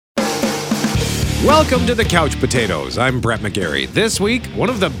Welcome to the Couch Potatoes. I'm Brett McGarry. This week, one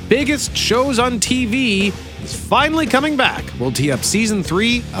of the biggest shows on TV is finally coming back. We'll tee up season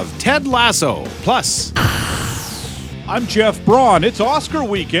 3 of Ted Lasso. Plus, I'm Jeff Braun. It's Oscar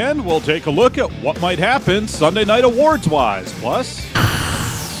weekend. We'll take a look at what might happen Sunday night awards-wise. Plus,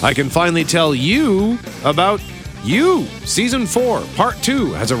 I can finally tell you about You. Season 4, Part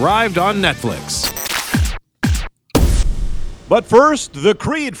 2 has arrived on Netflix. but first, the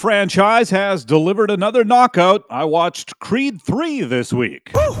Creed franchise has delivered another knockout. I watched Creed 3 this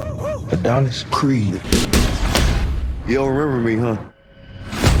week. Adonis Creed. You don't remember me, huh?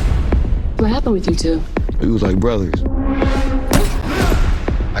 What happened with you two? We was like brothers.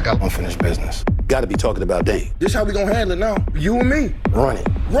 I got unfinished business. Got to be talking about Dave. This how we gonna handle it now. You and me. Run it.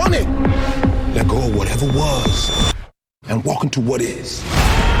 Run it! Let go of whatever was and walk into what is.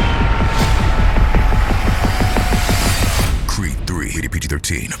 Creed 3, rated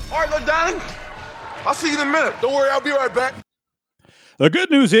PG-13. All right, little darling. I'll see you in a minute. Don't worry, I'll be right back. The good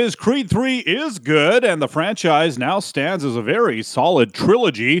news is Creed 3 is good, and the franchise now stands as a very solid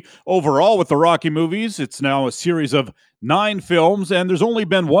trilogy. Overall, with the Rocky movies, it's now a series of 9 films, and there's only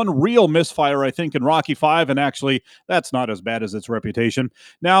been one real misfire, I think, in Rocky 5, and actually, that's not as bad as its reputation.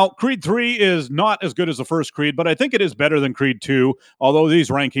 Now, Creed 3 is not as good as the first Creed, but I think it is better than Creed 2, although these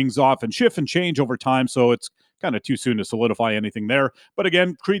rankings often shift and change over time, so it's kind of too soon to solidify anything there. But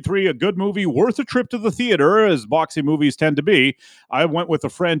again, Creed 3, a good movie, worth a trip to the theater, as boxing movies tend to be. I went with a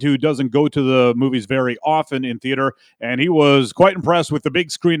friend who doesn't go to the movies very often in theater, and he was quite impressed with the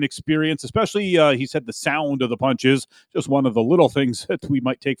big screen experience, especially, he said, the sound of the punches, just one of the little things that we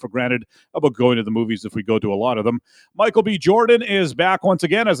might take for granted about going to the movies if we go to a lot of them. Michael B. Jordan is back once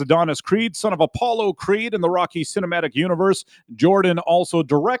again as Adonis Creed, son of Apollo Creed in the Rocky cinematic universe. Jordan also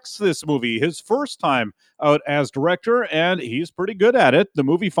directs this movie, his first time out as director, and he's pretty good at it. The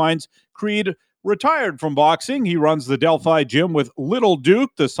movie finds Creed retired from boxing. He runs the Delphi gym with Little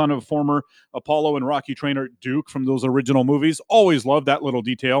Duke, the son of former Apollo and Rocky trainer Duke from those original movies. Always love that little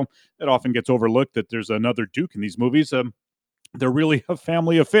detail. It often gets overlooked that there's another Duke in these movies. They're really a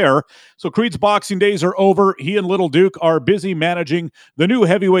family affair. So Creed's boxing days are over. He and Little Duke are busy managing the new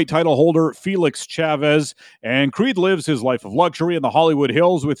heavyweight title holder, Felix Chavez. And Creed lives his life of luxury in the Hollywood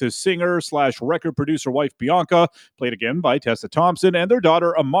Hills with his singer/record producer wife, Bianca, played again by Tessa Thompson, and their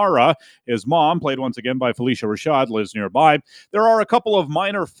daughter, Amara. His mom, played once again by Felicia Rashad, lives nearby. There are a couple of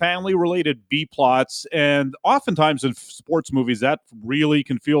minor family-related B-plots, and oftentimes in sports movies, that really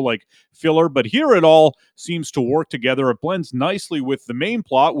can feel like filler. But here it all seems to work together. It blends nicely with the main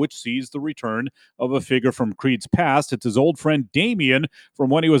plot, which sees the return of a figure from Creed's past. It's his old friend Damien from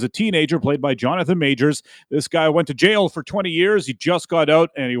when he was a teenager, played by Jonathan Majors. This guy went to jail for 20 years. He just got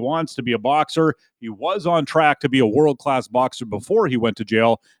out, and he wants to be a boxer. He was on track to be a world-class boxer before he went to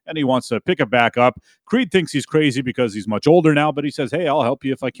jail, and he wants to pick it back up. Creed thinks he's crazy because he's much older now, but he says, hey, I'll help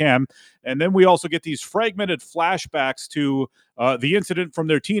you if I can. And then we also get these fragmented flashbacks to the incident from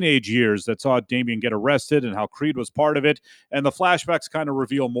their teenage years that saw Damien get arrested and how Creed was part of it. And the flashbacks kind of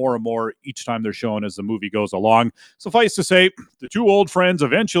reveal more and more each time they're shown as the movie goes along. Suffice to say, the two old friends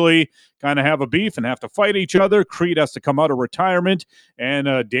eventually kind of have a beef and have to fight each other. Creed has to come out of retirement,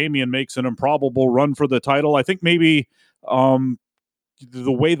 and Damien makes an improbable run for the title. I think maybe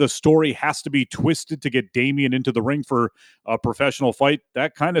the way the story has to be twisted to get Damien into the ring for a professional fight,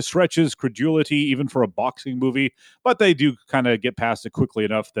 that kind of stretches credulity even for a boxing movie, but they do kind of get past it quickly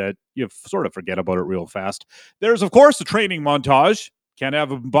enough that you sort of forget about it real fast. There's, of course, a training montage. Can't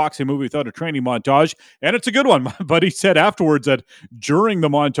have a boxing movie without a training montage, and it's a good one. But he said afterwards that during the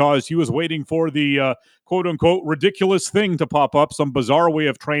montage, he was waiting for the quote-unquote ridiculous thing to pop up, some bizarre way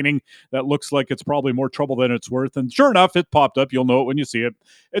of training that looks like it's probably more trouble than it's worth. And sure enough, it popped up. You'll know it when you see it.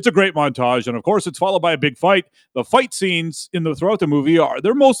 It's a great montage, and of course, it's followed by a big fight. The fight scenes throughout the movie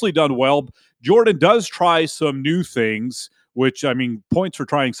they're mostly done well. Jordan does try some new things, which, I mean, points for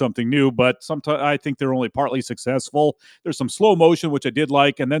trying something new, but sometimes I think they're only partly successful. There's some slow motion, which I did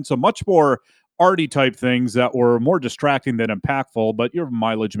like, and then some much more arty type things that were more distracting than impactful, but your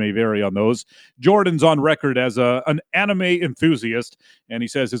mileage may vary on those. Jordan's on record as an anime enthusiast, and he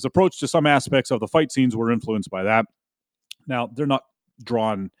says his approach to some aspects of the fight scenes were influenced by that. Now, they're not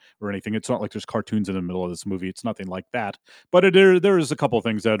drawn or anything. It's not like there's cartoons in the middle of this movie. It's nothing like that. But there is a couple of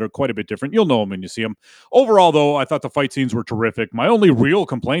things that are quite a bit different. You'll know them when you see them. Overall, though, I thought the fight scenes were terrific. My only real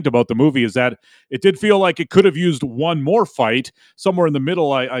complaint about the movie is that it did feel like it could have used one more fight. Somewhere in the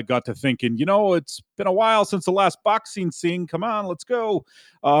middle, I got to thinking, it's been a while since the last boxing scene. Come on, let's go.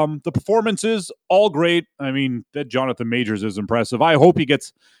 The performances, all great. I mean, that Jonathan Majors is impressive. I hope he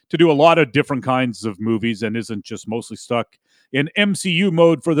gets to do a lot of different kinds of movies and isn't just mostly stuck in MCU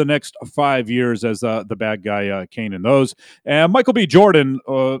mode for the next 5 years as the bad guy Kane in those. And Michael B. Jordan,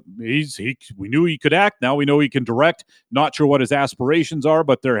 we knew he could act. Now we know he can direct. Not sure what his aspirations are,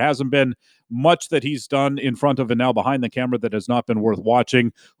 but there hasn't been much that he's done in front of and now behind the camera that has not been worth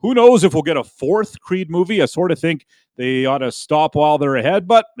watching. Who knows if we'll get a fourth Creed movie? I sort of think they ought to stop while they're ahead,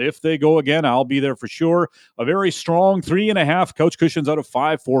 but if they go again, I'll be there for sure. A very strong 3.5 couch cushions out of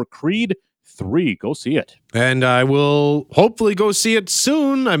 5 for Creed 3. Go see it. And I will hopefully go see it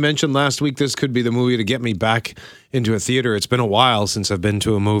soon. I mentioned last week this could be the movie to get me back into a theater. It's been a while since I've been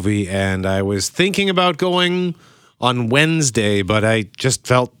to a movie, and I was thinking about going on Wednesday, but I just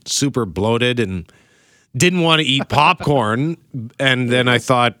felt super bloated and didn't want to eat popcorn. And then I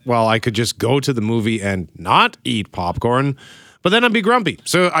thought, well, I could just go to the movie and not eat popcorn, but then I'd be grumpy.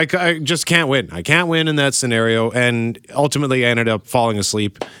 So I just can't win. I can't win in that scenario. And ultimately, I ended up falling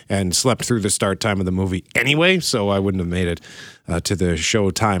asleep and slept through the start time of the movie anyway, so I wouldn't have made it to the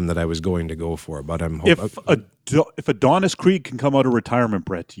show time that I was going to go for. But I'm hoping... If Adonis Creed can come out of retirement,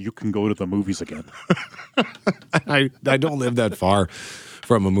 Brett, you can go to the movies again. I don't live that far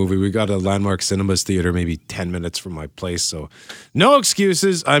from a movie. We got a Landmark Cinemas theater maybe 10 minutes from my place, so no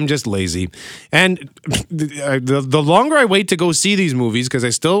excuses. I'm just lazy. And the longer I wait to go see these movies, because I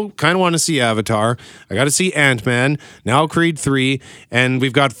still kind of want to see Avatar, I got to see Ant-Man, now Creed 3, and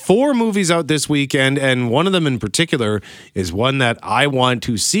we've got 4 movies out this weekend, and one of them in particular is one that I want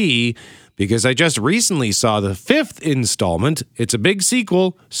to see because I just recently saw the 5th installment. It's a big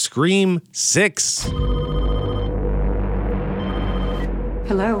sequel, Scream 6.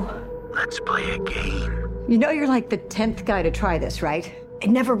 Hello. Let's play a game. You know you're like the 10th guy to try this, right?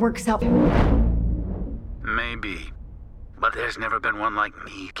 It never works out. Maybe. But there's never been one like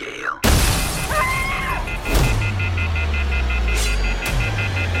me, Gale.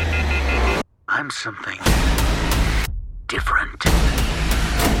 I'm something different.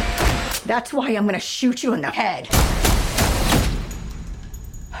 That's why I'm gonna shoot you in the head.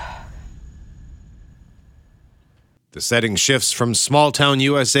 The setting shifts from small town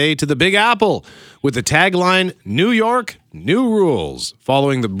USA to the Big Apple with the tagline, New York, New Rules,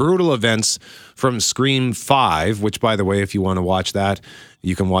 following the brutal events from Scream 5, which, by the way, if you want to watch that,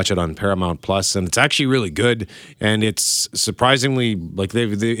 you can watch it on Paramount Plus, and it's actually really good, and it's surprisingly, like,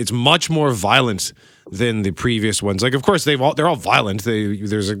 it's much more violent than the previous ones. Like, of course, they're all violent.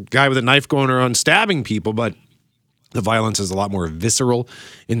 There's a guy with a knife going around stabbing people, but the violence is a lot more visceral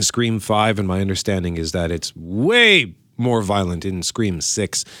in Scream 5, and my understanding is that it's way more violent in Scream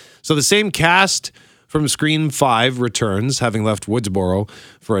 6. So the same cast from Scream 5 returns, having left Woodsboro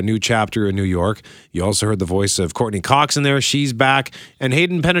for a new chapter in New York. You also heard the voice of Courtney Cox in there. She's back. And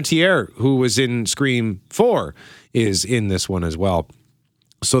Hayden Panettiere, who was in Scream 4, is in this one as well.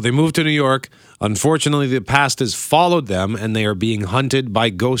 So they moved to New York. Unfortunately, the past has followed them, and they are being hunted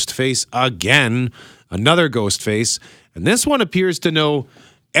by Ghostface again. Another Ghostface. And this one appears to know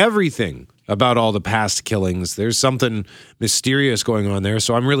everything about all the past killings. There's something mysterious going on there.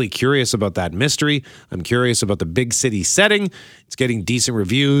 So I'm really curious about that mystery. I'm curious about the big city setting. It's getting decent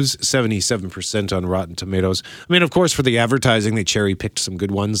reviews, 77% on Rotten Tomatoes. I mean, of course, for the advertising, they cherry-picked some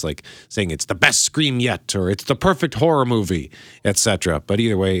good ones, like saying it's the best Scream yet, or it's the perfect horror movie, etc. But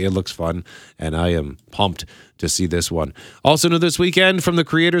either way, it looks fun, and I am pumped to see this one. Also new this weekend from the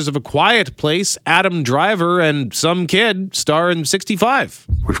creators of A Quiet Place, Adam Driver and some kid star in 65.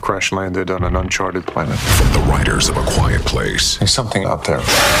 We've crash landed on an uncharted planet. From the writers of A Quiet Place. There's something up there.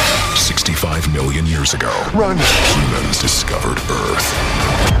 65 million years ago, Run! Humans discovered Earth.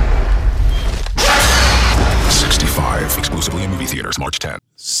 65, exclusively in movie theaters, March 10th.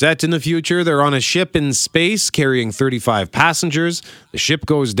 Set in the future, they're on a ship in space carrying 35 passengers. The ship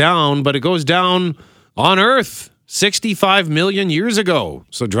goes down, but it goes down on Earth 65 million years ago.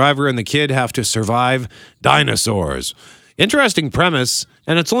 So Driver and the kid have to survive dinosaurs. Interesting premise,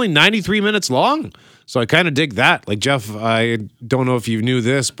 and it's only 93 minutes long. So I kind of dig that. Like, Jeff, I don't know if you knew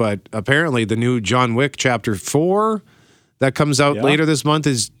this, but apparently the new John Wick Chapter 4 that comes out later this month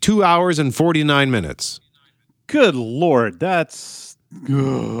is 2 hours and 49 minutes. Good Lord, that's...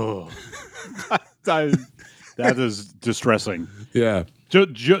 that is distressing. Yeah.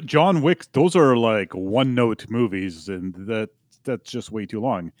 John Wick, those are like one-note movies, and that's just way too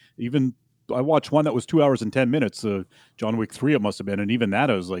long. Even I watched one that was 2 hours and 10 minutes. John Wick 3 it must have been, and even that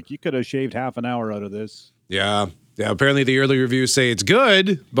I was like, you could have shaved half an hour out of this. Yeah. Apparently the early reviews say it's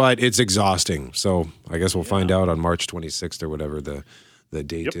good, but it's exhausting. So I guess we'll find out on March 26th or whatever the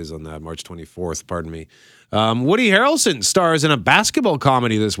date is on that. March 24th, pardon me. Woody Harrelson stars in a basketball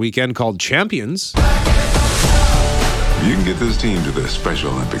comedy this weekend called Champions. You can get this team to the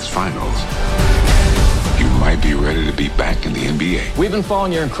Special Olympics finals. you might be ready to be back in the NBA. We've been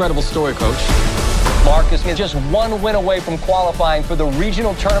following your incredible story, Coach. Marcus is just one win away from qualifying for the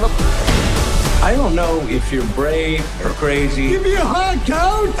regional tournament. I don't know if you're brave or crazy. Give me a hug,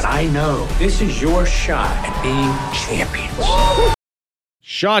 Coach! But I know this is your shot at being champions.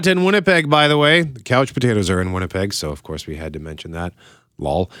 Shot in Winnipeg, by the way. The Couch Potatoes are in Winnipeg, so of course we had to mention that.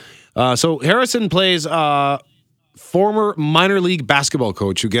 Lol. So Harrison plays former minor league basketball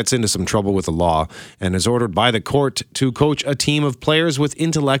coach who gets into some trouble with the law and is ordered by the court to coach a team of players with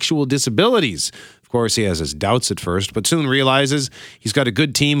intellectual disabilities. Of course, he has his doubts at first, but soon realizes he's got a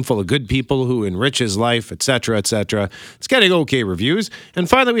good team full of good people who enrich his life, etc., etc. It's getting okay reviews. And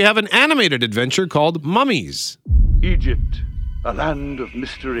finally, we have an animated adventure called Mummies. Egypt, a land of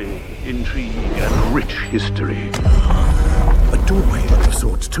mystery, intrigue, and rich history. A doorway of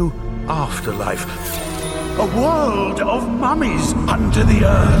sorts to afterlife. A world of mummies under the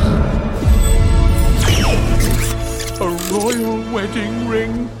earth. A royal wedding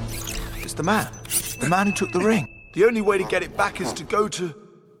ring. It's the man who took the ring. The only way to get it back is to go to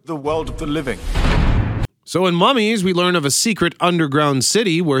the world of the living. So in Mummies, we learn of a secret underground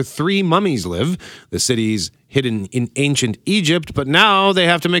city where 3 mummies live. The city's hidden in ancient Egypt, but now they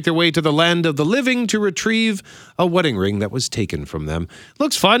have to make their way to the land of the living to retrieve a wedding ring that was taken from them.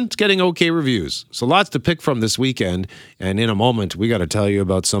 Looks fun. It's getting okay reviews. So lots to pick from this weekend. And in a moment, we got to tell you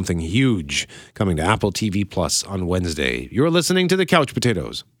about something huge coming to Apple TV Plus on Wednesday. You're listening to The Couch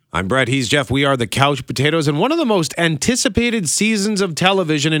Potatoes. I'm Brett, he's Jeff, we are the Couch Potatoes, and one of the most anticipated seasons of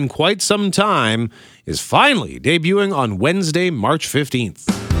television in quite some time is finally debuting on Wednesday, March 15th.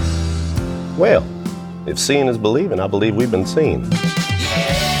 Well, if seeing is believing, I believe we've been seen.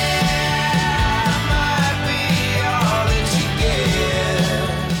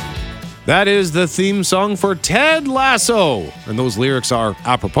 That is the theme song for Ted Lasso, and those lyrics are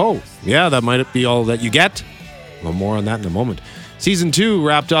apropos. Yeah, that might be all that you get. Well, more on that in a moment. Season 2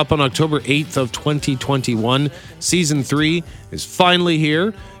 wrapped up on October 8th of 2021. Season 3 is finally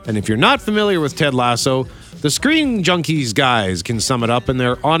here. And if you're not familiar with Ted Lasso, the Screen Junkies guys can sum it up in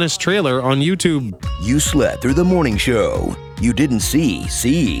their honest trailer on YouTube. You slept through the morning show. You didn't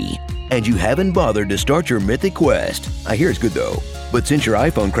see. And you haven't bothered to start your mythic quest. I hear it's good though. But since your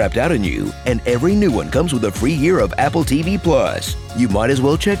iPhone crapped out on you, and every new one comes with a free year of Apple TV Plus, you might as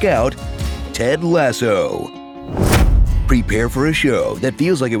well check out Ted Lasso. Prepare for a show that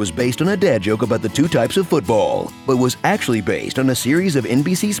feels like it was based on a dad joke about the 2 types of football, but was actually based on a series of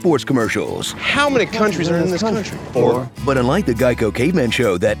NBC sports commercials. How many countries are in this country? 4. But unlike the Geico Caveman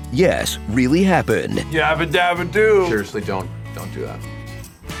show that, yes, really happened. Yabba dabba doo. Seriously, don't do that.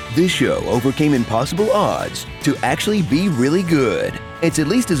 This show overcame impossible odds to actually be really good. It's at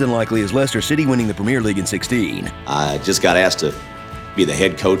least as unlikely as Leicester City winning the Premier League in 16. I just got asked to be the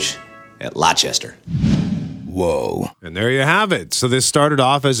head coach at Rochester. Whoa. And there you have it. So this started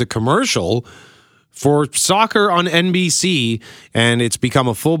off as a commercial for soccer on NBC, and it's become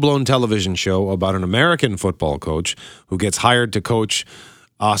a full-blown television show about an American football coach who gets hired to coach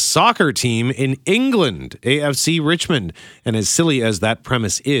a soccer team in England, AFC Richmond. And as silly as that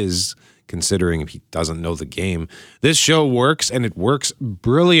premise is, considering he doesn't know the game, this show works, and it works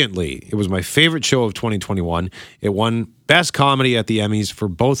brilliantly. It was my favorite show of 2021. It won Best Comedy at the Emmys for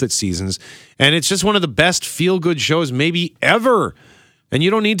both its seasons, and it's just one of the best feel-good shows maybe ever. And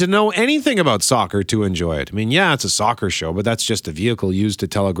you don't need to know anything about soccer to enjoy it. I mean, yeah, it's a soccer show, but that's just a vehicle used to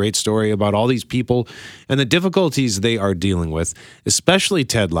tell a great story about all these people and the difficulties they are dealing with, especially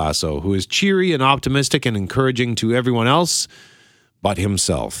Ted Lasso, who is cheery and optimistic and encouraging to everyone else but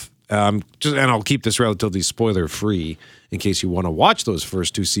himself. And I'll keep this relatively spoiler-free in case you want to watch those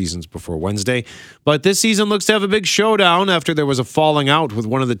first 2 seasons before Wednesday. But this season looks to have a big showdown after there was a falling out with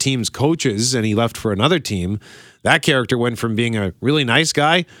one of the team's coaches and he left for another team. That character went from being a really nice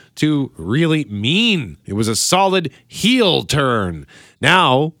guy to really mean. It was a solid heel turn.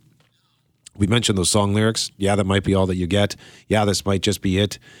 Now, we mentioned those song lyrics. Yeah, that might be all that you get. Yeah, this might just be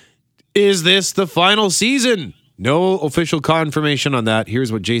it. Is this the final season? No official confirmation on that.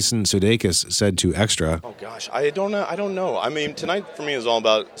 Here's what Jason Sudeikis said to Extra. Oh gosh, I don't know. I mean, tonight for me is all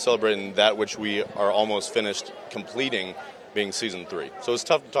about celebrating that which we are almost finished completing, being season 3. So it's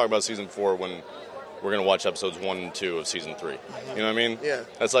tough to talk about season 4 when we're going to watch episodes 1 and 2 of season 3. You know what I mean? Yeah.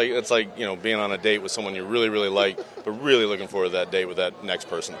 It's like being on a date with someone you really, really like, but really looking forward to that date with that next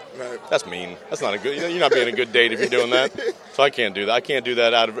person. Right. That's mean. That's not a good. You're not being a good date if you're doing that. So I can't do that. I can't do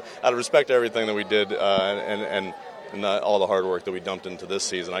that out of respect to everything that we did and all the hard work that we dumped into this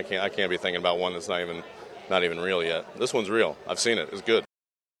season. I can't be thinking about one that's not even real yet. This one's real. I've seen it. It's good.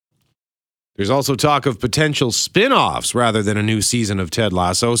 There's also talk of potential spin-offs rather than a new season of Ted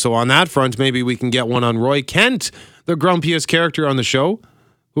Lasso. So on that front, maybe we can get one on Roy Kent, the grumpiest character on the show,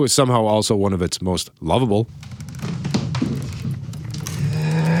 who is somehow also one of its most lovable.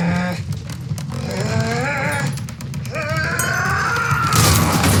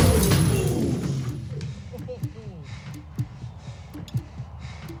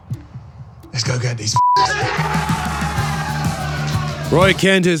 Let's go get these. Roy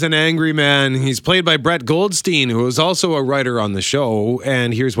Kent is an angry man. He's played by Brett Goldstein, who is also a writer on the show.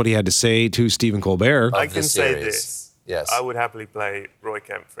 And here's what he had to say to Stephen Colbert. I can say this. Yes. I would happily play Roy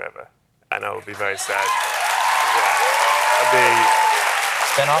Kent forever. And I would be very sad. Yeah.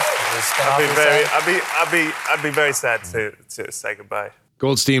 I'd be very sad to say goodbye.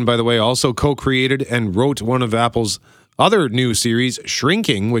 Goldstein, by the way, also co-created and wrote one of Apple's other new series,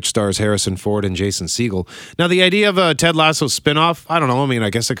 Shrinking, which stars Harrison Ford and Jason Segel. Now, the idea of a Ted Lasso spinoff, I don't know. I mean, I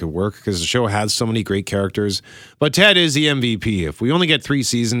guess it could work because the show has so many great characters. But Ted is the MVP. If we only get 3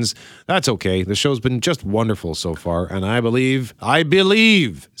 seasons, that's okay. The show's been just wonderful so far. And I believe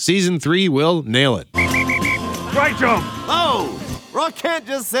season 3 will nail it. Great job. Oh, Roy Kent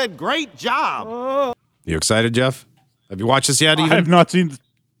just said great job. You excited, Jeff? Have you watched this yet? I have not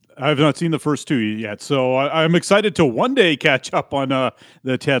seen the first 2 yet, so I'm excited to one day catch up on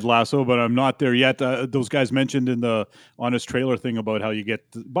the Ted Lasso, but I'm not there yet. Those guys mentioned in the Honest Trailer thing about how you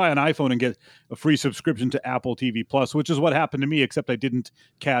get to buy an iPhone and get a free subscription to Apple TV Plus, which is what happened to me, except I didn't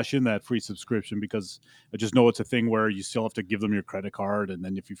cash in that free subscription because I just know it's a thing where you still have to give them your credit card, and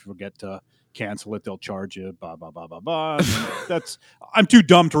then if you forget to cancel it, they'll charge you. Blah blah blah blah blah. I'm too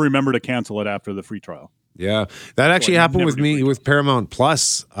dumb to remember to cancel it after the free trial. Yeah, that actually happened with me with Paramount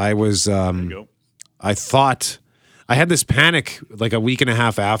Plus. I was, I thought, I had this panic like a week and a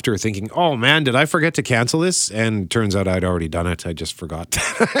half after thinking, oh man, did I forget to cancel this? And turns out I'd already done it. I just forgot.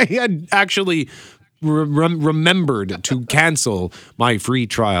 I had actually remembered to cancel my free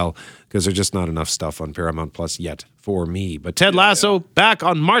trial because there's just not enough stuff on Paramount Plus yet for me. But Ted Lasso back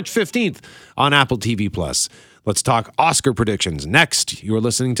on March 15th on Apple TV Plus. Let's talk Oscar predictions. Next, you are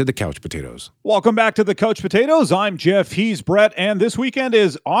listening to The Couch Potatoes. Welcome back to The Couch Potatoes. I'm Jeff, he's Brett, and this weekend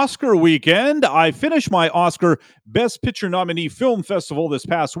is Oscar weekend. I finished my Oscar Best Picture nominee film festival this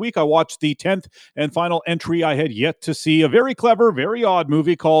past week. I watched the 10th and final entry I had yet to see, a very clever, very odd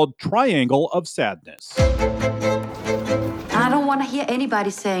movie called Triangle of Sadness. I don't want to hear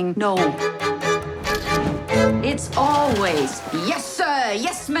anybody saying no. It's always, yes, sir,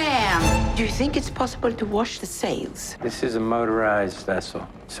 yes, ma'am. Do you think it's possible to wash the sails? This is a motorized vessel,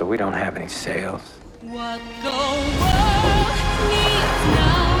 so we don't have any sails. What the world needs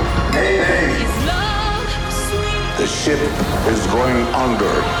now is love, sweet. The ship is going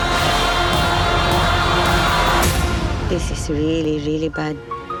under. This is really, really bad.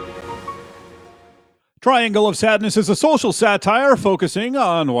 Triangle of Sadness is a social satire focusing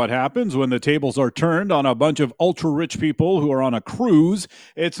on what happens when the tables are turned on a bunch of ultra-rich people who are on a cruise.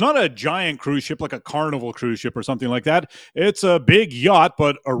 It's not a giant cruise ship like a Carnival cruise ship or something like that. It's a big yacht,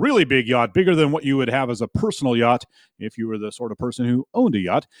 but a really big yacht, bigger than what you would have as a personal yacht if you were the sort of person who owned a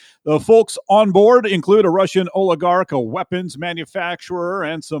yacht. The folks on board include a Russian oligarch, a weapons manufacturer,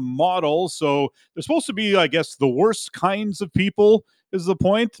 and some models. So they're supposed to be, I guess, the worst kinds of people is the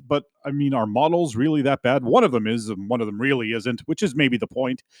point, but I mean, are models really that bad? One of them is, and one of them really isn't, which is maybe the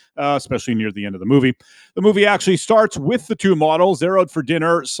point, especially near the end of the movie. The movie actually starts with the 2 models. They're out for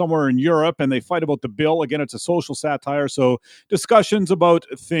dinner somewhere in Europe, and they fight about the bill. Again, it's a social satire, so discussions about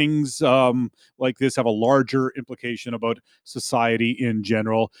things like this have a larger implication about society in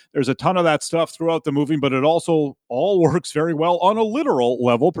general. There's a ton of that stuff throughout the movie, but it also all works very well on a literal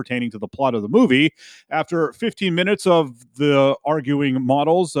level pertaining to the plot of the movie. After 15 minutes of the arguing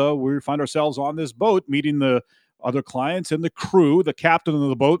models, we find ourselves on this boat meeting the other clients and the crew. The captain of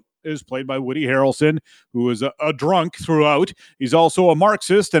the boat is played by Woody Harrelson, who is a drunk throughout. He's also a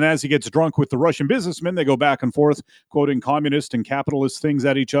Marxist, and as he gets drunk with the Russian businessmen, they go back and forth, quoting communist and capitalist things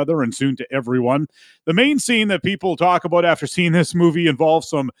at each other and soon to everyone. The main scene that people talk about after seeing this movie involves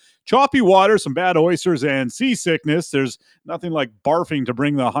some choppy water, some bad oysters, and seasickness. There's nothing like barfing to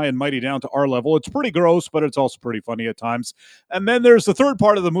bring the high and mighty down to our level. It's pretty gross, but it's also pretty funny at times. And then there's the third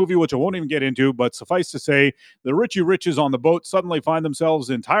part of the movie, which I won't even get into, but suffice to say, the Richie Riches on the boat suddenly find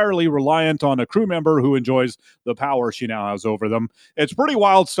themselves entirely reliant on a crew member who enjoys the power she now has over them. It's pretty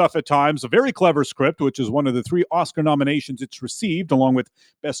wild stuff at times. A very clever script, which is one of the 3 Oscar nominations it's received, along with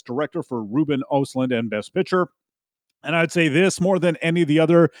Best Director for Ruben Östlund and Best Picture. And I'd say this more than any of the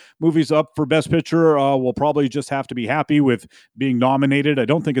other movies up for Best Picture will probably just have to be happy with being nominated. I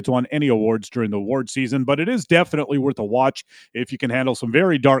don't think it's won any awards during the award season, but it is definitely worth a watch if you can handle some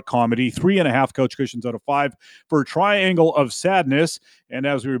very dark comedy. 3.5 couch cushions out of 5 for Triangle of Sadness. And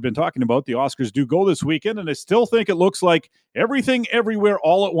as we've been talking about, the Oscars do go this weekend, and I still think it looks like Everything Everywhere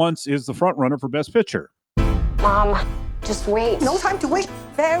All at Once is the front runner for Best Picture. Mom, just wait. No time to wait.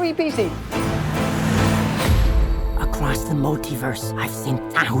 Very busy. Across the multiverse, I've seen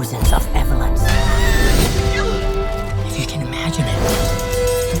thousands of Evelyns. If you can imagine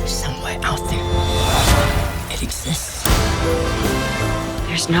it, somewhere out there, it exists.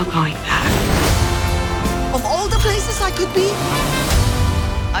 There's no going back. Of all the places I could be,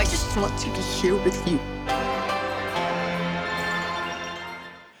 I just want to be here with you.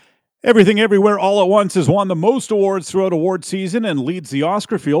 Everything Everywhere All at Once has won the most awards throughout award season and leads the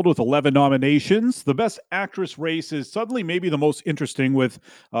Oscar field with 11 nominations. The Best Actress race is suddenly maybe the most interesting, with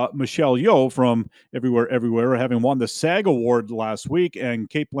Michelle Yeoh from Everywhere Everywhere having won the SAG Award last week, and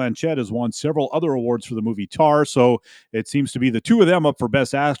Cate Blanchett has won several other awards for the movie Tar, so it seems to be the two of them up for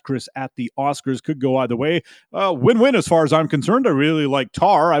Best Actress at the Oscars. Could go either way. Win-win as far as I'm concerned. I really like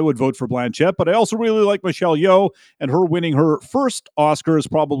Tar. I would vote for Blanchett, but I also really like Michelle Yeoh, and her winning her first Oscar is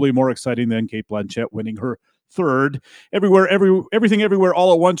probably more exciting than Cate Blanchett winning her third. Everything Everywhere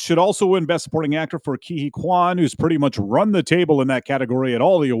All at Once should also win Best Supporting Actor for Ke Huy Quan, who's pretty much run the table in that category at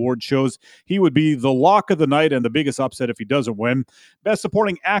all the award shows. He would be the lock of the night and the biggest upset if he doesn't win. Best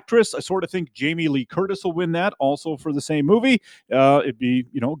Supporting Actress, I sort of think Jamie Lee Curtis will win that, also for the same movie. It'd be,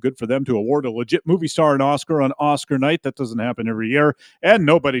 good for them to award a legit movie star an Oscar on Oscar night. That doesn't happen every year, and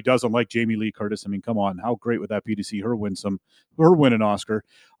nobody doesn't like Jamie Lee Curtis. I mean, come on, how great would that be to see her win an Oscar?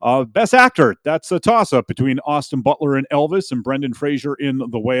 Best Actor, that's a toss-up between Austin Butler in Elvis and Brendan Fraser in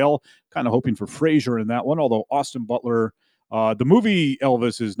The Whale. Kind of hoping for Fraser in that one, although Austin Butler, the movie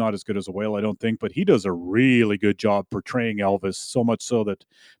Elvis is not as good as The Whale, I don't think, but he does a really good job portraying Elvis, so much so that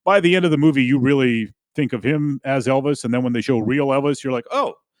by the end of the movie, you really think of him as Elvis, and then when they show real Elvis, you're like,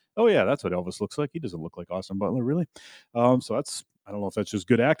 oh yeah, that's what Elvis looks like. He doesn't look like Austin Butler, really. So that's, I don't know if that's just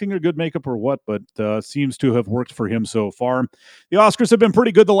good acting or good makeup or what, but seems to have worked for him so far. The Oscars have been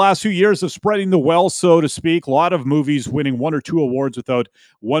pretty good the last few years of spreading the wealth, so to speak. A lot of movies winning 1 or 2 awards without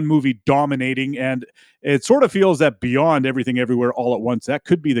one movie dominating, and it sort of feels that beyond Everything Everywhere All at Once, that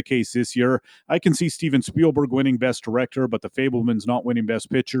could be the case this year. I can see Steven Spielberg winning Best Director, but The Fabelmans not winning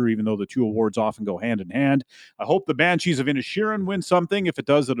Best Picture, even though the two awards often go hand in hand. I hope The Banshees of Inisherin win something. If it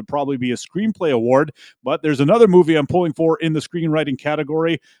does, it'll probably be a Screenplay Award, but there's another movie I'm pulling for in the screenwriting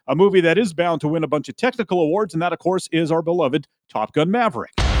category, a movie that is bound to win a bunch of technical awards, and that, of course, is our beloved Top Gun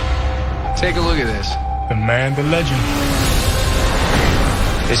Maverick. Take a look at this. The man, the legend.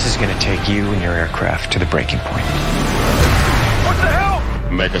 This is going to take you and your aircraft to the breaking point. What the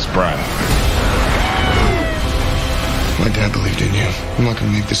hell? Make us proud. My dad believed in you. I'm not going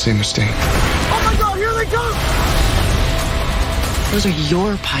to make the same mistake. Oh my God, here they come! Those are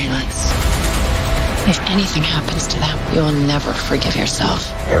your pilots. If anything happens to them, you'll never forgive yourself.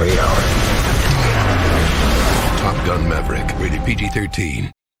 Here we are. Top Gun Maverick, rated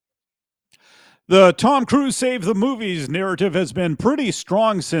PG-13. The Tom Cruise Save the Movies narrative has been pretty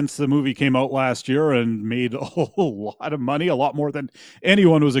strong since the movie came out last year and made a whole lot of money, a lot more than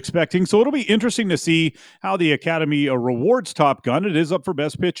anyone was expecting. So it'll be interesting to see how the Academy rewards Top Gun. It is up for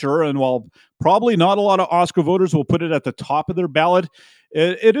Best Picture, and while probably not a lot of Oscar voters will put it at the top of their ballot,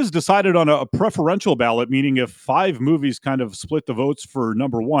 it is decided on a preferential ballot, meaning if 5 movies kind of split the votes for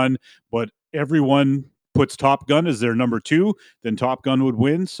number 1, but everyone puts Top Gun as their number 2, then Top Gun would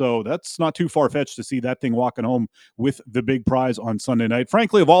win. So that's not too far-fetched to see that thing walking home with the big prize on Sunday night.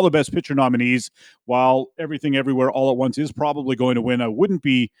 Frankly, of all the Best Picture nominees, while Everything Everywhere All at Once is probably going to win, I wouldn't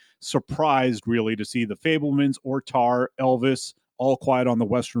be surprised really to see The Fabelmans or Tar, Elvis, All Quiet on the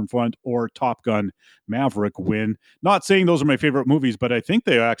Western Front, or Top Gun Maverick win. Not saying those are my favorite movies, but I think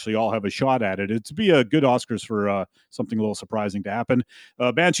they actually all have a shot at it. It'd be a good Oscars for something a little surprising to happen.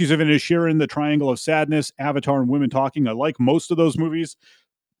 Banshees of Inisherin, The Triangle of Sadness, Avatar, and Women Talking. I like most of those movies,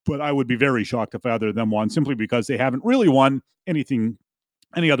 but I would be very shocked if either of them won, simply because they haven't really won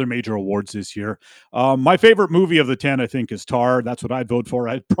any other major awards this year. My favorite movie of the 10, I think, is Tar. That's what I'd vote for.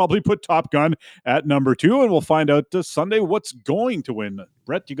 I'd probably put Top Gun at number 2, and we'll find out this Sunday what's going to win.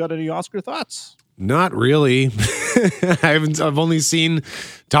 Brett, you got any Oscar thoughts? Not really. I've only seen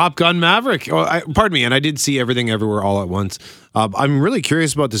Top Gun Maverick. Pardon me, and I did see Everything Everywhere All at Once. I'm really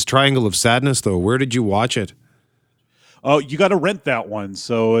curious about this Triangle of Sadness, though. Where did you watch it? Oh, you got to rent that one.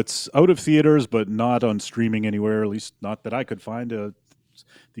 So it's out of theaters, but not on streaming anywhere, at least not that I could find.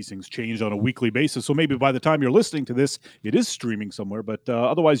 these things change on a weekly basis. So maybe by the time you're listening to this, it is streaming somewhere. But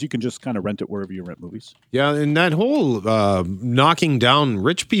otherwise, you can just kind of rent it wherever you rent movies. Yeah, and that whole knocking down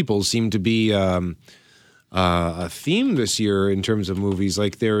rich people seemed to be a theme this year in terms of movies.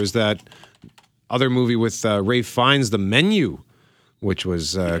 Like there is that other movie with Ralph Fiennes, The Menu, which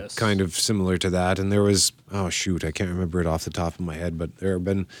was kind of similar to that. And there was, I can't remember it off the top of my head, but there have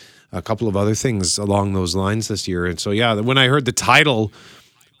been a couple of other things along those lines this year. And so, yeah, when I heard the title,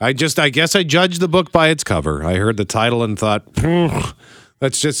 I guess I judged the book by its cover. I heard the title and thought,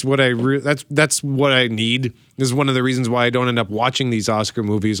 that's just what that's what I need. This is one of the reasons why I don't end up watching these Oscar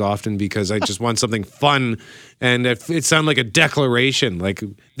movies often, because I just want something fun. And it sounded like a declaration, like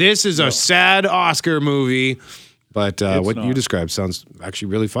this is a sad Oscar movie. But what you described sounds actually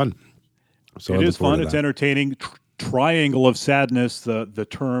really fun. So it is fun. It's entertaining. Triangle of sadness. The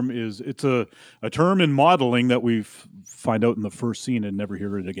term is a term in modeling that we find out in the first scene and never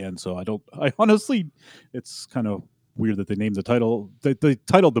hear it again. So I honestly, it's kind of weird that they named the title. They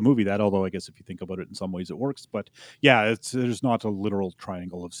titled the movie that. Although I guess if you think about it, in some ways it works. But yeah, there's not a literal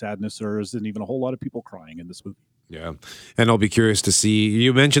triangle of sadness. There isn't even a whole lot of people crying in this movie. Yeah, and I'll be curious to see.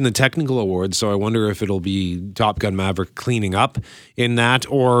 You mentioned the technical awards, so I wonder if it'll be Top Gun Maverick cleaning up in that,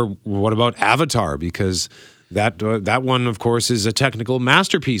 or what about Avatar? Because that one, of course, is a technical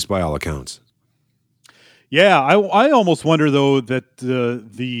masterpiece by all accounts. Yeah, I almost wonder though that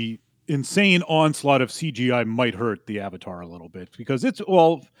the insane onslaught of CGI might hurt the Avatar a little bit, because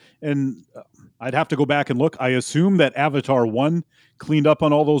and I'd have to go back and look. I assume that Avatar 1 cleaned up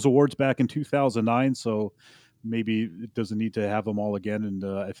on all those awards back in 2009, so maybe it doesn't need to have them all again. And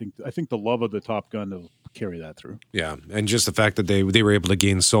I think the love of the Top Gun will carry that through. Yeah, and just the fact that they were able to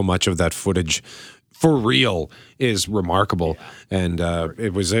gain so much of that footage for real is remarkable. Yeah. And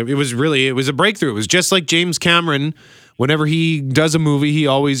it was a breakthrough. It was just like James Cameron. Whenever he does a movie, he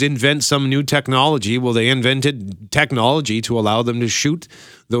always invents some new technology. Well, they invented technology to allow them to shoot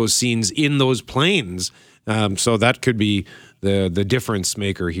those scenes in those planes. So that could be the difference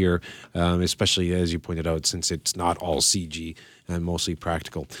maker here, especially as you pointed out, since it's not all CG and mostly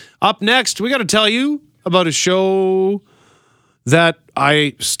practical. Up next, we got to tell you about a show that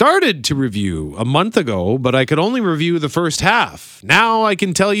I started to review a month ago, but I could only review the first half. Now I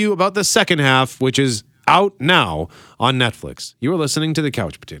can tell you about the second half, which is out now on Netflix. You are listening to The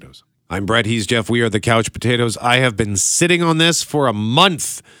Couch Potatoes. I'm Brett. He's Jeff. We are The Couch Potatoes. I have been sitting on this for a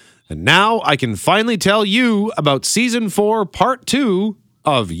month, and now I can finally tell you about Season 4, Part 2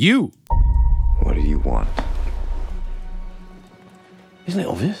 of You. What do you want? Isn't it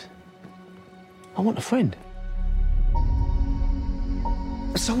obvious? I want a friend.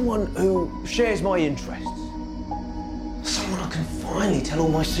 Someone who shares my interests. Someone I can finally tell all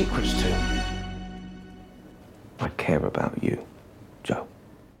my secrets to. I care about you, Joe.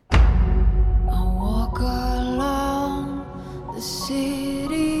 I walk along the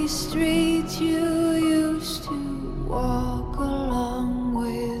city streets you used to walk along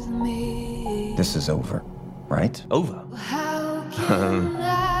with me. This is over, right? Over. How can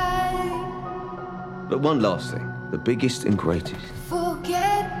I But one last thing. The biggest and greatest.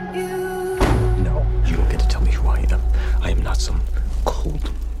 forget you? No, you don't get to tell me who I am. I am not some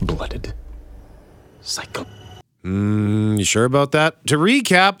cold-blooded psycho. You sure about that? To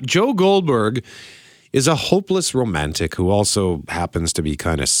recap, Joe Goldberg is a hopeless romantic who also happens to be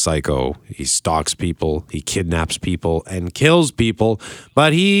kind of psycho. He stalks people, he kidnaps people, and kills people,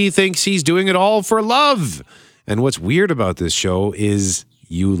 but he thinks he's doing it all for love. And what's weird about this show is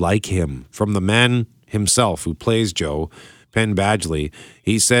you like him. From the man himself who plays Joe, Penn Badgley,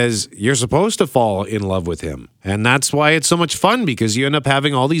 he says you're supposed to fall in love with him. And that's why it's so much fun, because you end up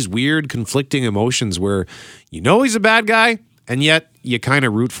having all these weird conflicting emotions where you know he's a bad guy, and yet you kind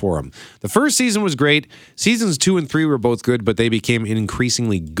of root for him. The first season was great. Seasons 2 and 3 were both good, but they became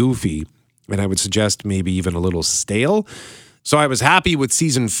increasingly goofy, and I would suggest maybe even a little stale. So I was happy with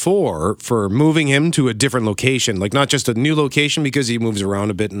season 4 for moving him to a different location, like not just a new location because he moves around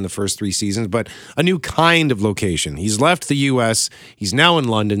a bit in the first 3 seasons, but a new kind of location. He's left the US, he's now in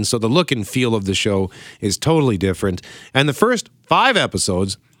London, so the look and feel of the show is totally different. And the first 5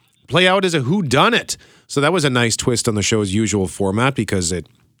 episodes play out as a whodunit. So that was a nice twist on the show's usual format because it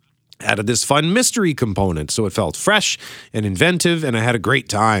added this fun mystery component. So it felt fresh and inventive, and I had a great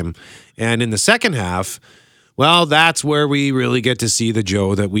time. And in the second half, well, that's where we really get to see the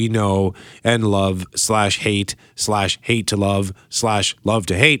Joe that we know and love /hate to love /love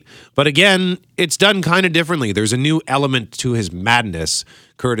to hate. But again, it's done kind of differently. There's a new element to his madness,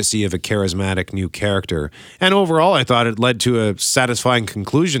 courtesy of a charismatic new character. And overall, I thought it led to a satisfying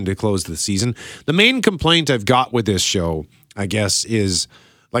conclusion to close the season. The main complaint I've got with this show, I guess, is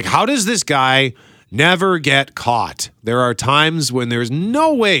Like, how does this guy never get caught? There are times when there's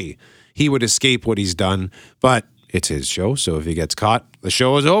no way he would escape what he's done, but it's his show, so if he gets caught, the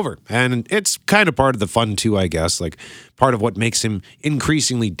show is over. And it's kind of part of the fun too, I guess, like part of what makes him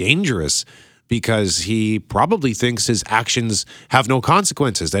increasingly dangerous, because he probably thinks his actions have no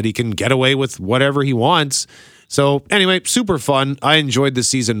consequences, that he can get away with whatever he wants. So anyway, super fun. I enjoyed the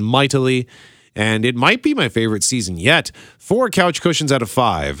season mightily, and it might be my favorite season yet. 4 couch cushions out of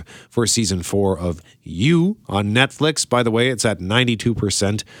 5 for season 4 of You on Netflix. By the way, it's at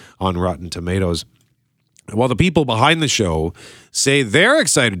 92% on Rotten Tomatoes. While the people behind the show say they're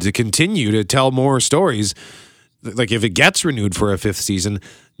excited to continue to tell more stories, like if it gets renewed for a 5th season,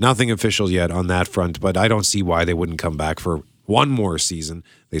 nothing official yet on that front, but I don't see why they wouldn't come back for one more season.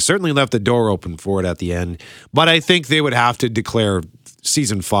 They certainly left the door open for it at the end, but I think they would have to declare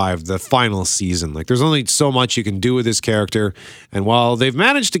season 5 the final season. Like, there's only so much you can do with this character, and while they've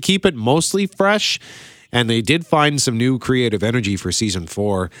managed to keep it mostly fresh, and they did find some new creative energy for season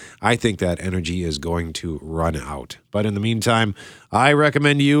 4, I think that energy is going to run out. But in the meantime, I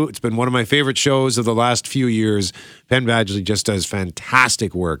recommend You. It's been one of my favorite shows of the last few years. Penn Badgley just does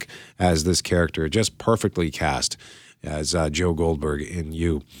fantastic work as this character, just perfectly cast as Joe Goldberg in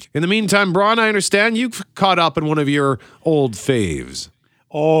You. In the meantime, Braun, I understand you've caught up in one of your old faves.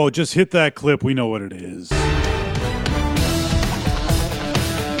 Oh, just hit that clip. We know what it is.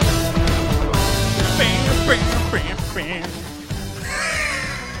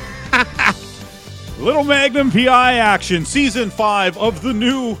 Little Magnum PI action, season 5 of the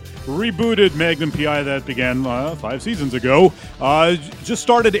new rebooted Magnum PI that began 5 seasons ago. Just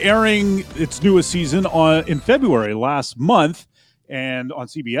started airing its newest season in February last month and on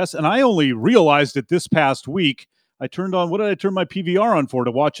CBS. And I only realized it this past week. I turned on, what did I turn my PVR on for?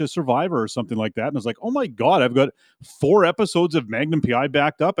 To watch a Survivor or something like that. And I was like, oh my God, I've got 4 episodes of Magnum PI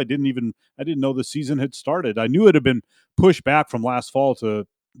backed up. I didn't know the season had started. I knew it had been pushed back from last fall to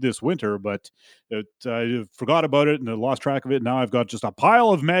this winter, but I forgot about it and I lost track of it. Now I've got just a pile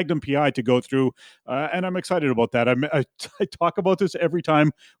of Magnum PI to go through, and I'm excited about that. I talk about this every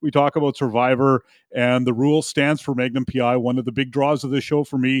time we talk about Survivor, and the rule stands for Magnum PI. One of the big draws of the show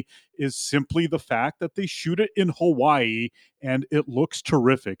for me is simply the fact that they shoot it in Hawaii, and it looks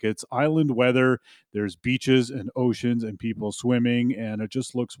terrific. It's island weather. There's beaches and oceans and people swimming, and it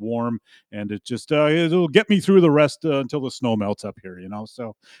just looks warm, and it just it'll get me through the rest until the snow melts up here,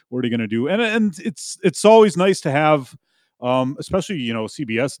 So what are you going to do? And it's always nice to have, especially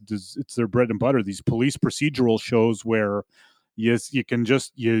CBS it's their bread and butter. These police procedural shows where yes, you can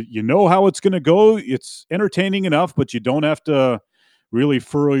just you know how it's going to go. It's entertaining enough, but you don't have to really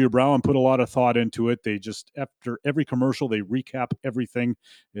furrow your brow and put a lot of thought into it. They just, after every commercial, they recap everything.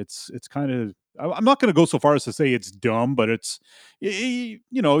 It's kind of, I'm not going to go so far as to say it's dumb, but it's, you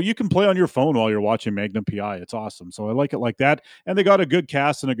can play on your phone while you're watching Magnum PI. It's awesome. So I like it like that. And they got a good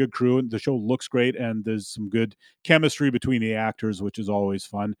cast and a good crew, and the show looks great. And there's some good chemistry between the actors, which is always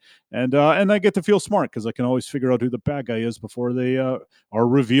fun. And I get to feel smart because I can always figure out who the bad guy is before they are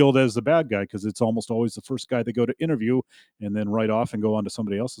revealed as the bad guy, because it's almost always the first guy they go to interview and then write off and go on to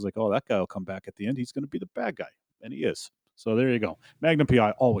somebody else. Is like, oh, that guy will come back at the end. He's going to be the bad guy. And he is. So there you go. Magnum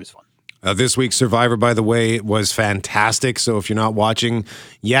PI, always fun. This week's Survivor, by the way, was fantastic. So if you're not watching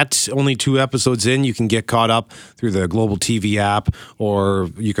yet, only 2 episodes in, you can get caught up through the Global TV app,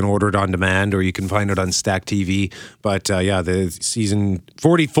 or you can order it on demand, or you can find it on Stack TV. But the season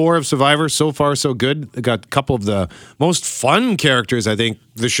 44 of Survivor, so far so good. They got a couple of the most fun characters I think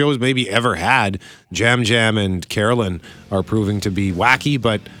the show's maybe ever had. Jam Jam and Carolyn are proving to be wacky,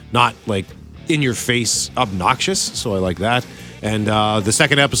 but not like in your face obnoxious. So I like that. And the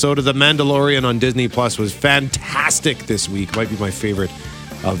second episode of The Mandalorian on Disney Plus was fantastic this week. Might be my favorite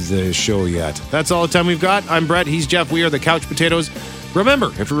of the show yet. That's all the time we've got. I'm Brett. He's Jeff. We are the Couch Potatoes. Remember,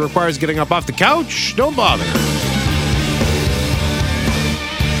 if it requires getting up off the couch, don't bother.